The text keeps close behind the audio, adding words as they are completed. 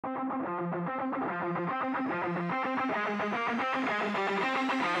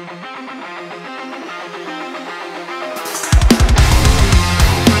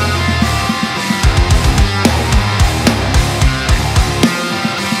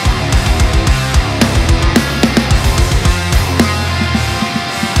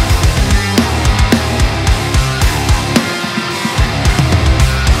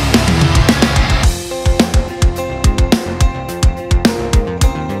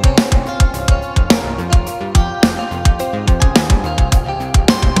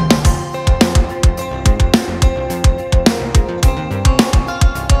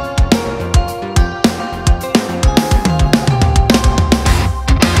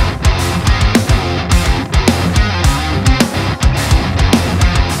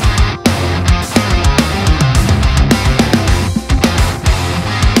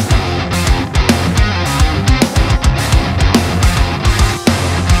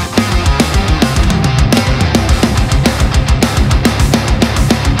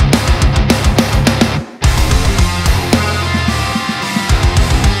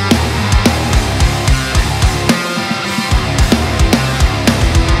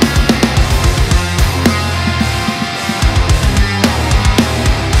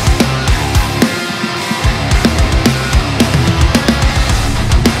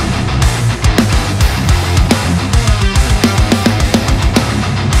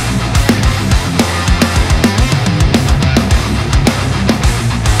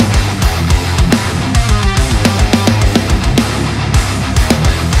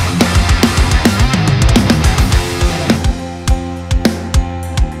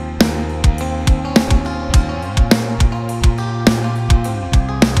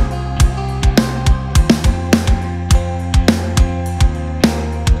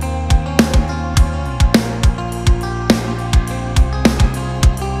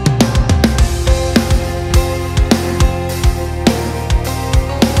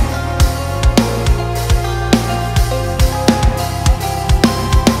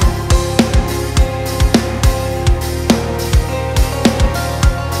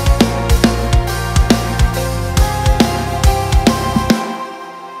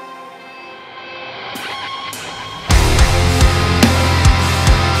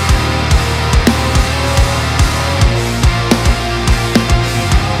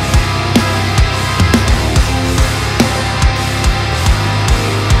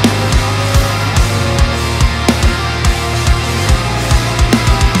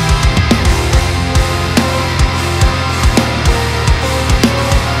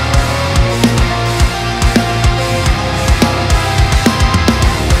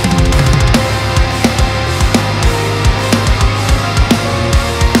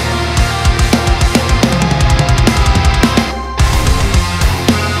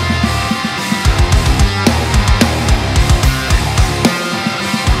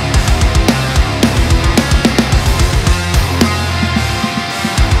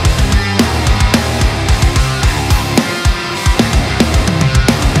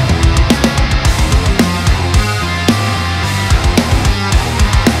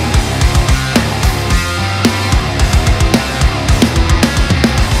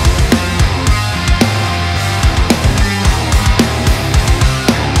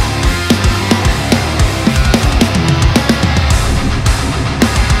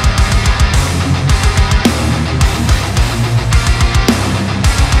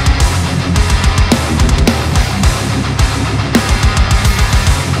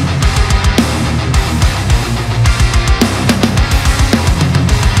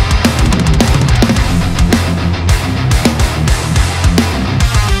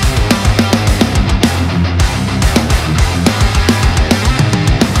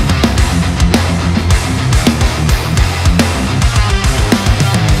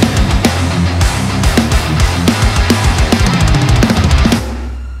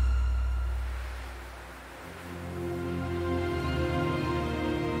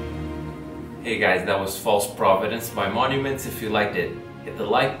Hey guys, that was False Providence by Monuments. If you liked it, hit the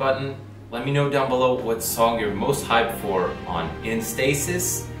like button. Let me know down below what song you're most hyped for on In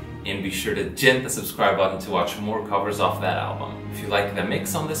Stasis, and be sure to hit the subscribe button to watch more covers off that album. If you like the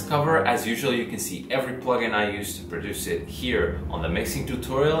mix on this cover, as usual you can see every plugin I use to produce it here on the mixing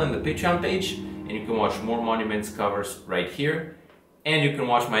tutorial in the Patreon page, and you can watch more Monuments covers right here, and you can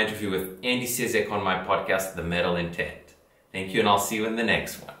watch my interview with Andy Cizek on my podcast The Metal Intent. Thank you, and I'll see you in the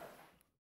next one.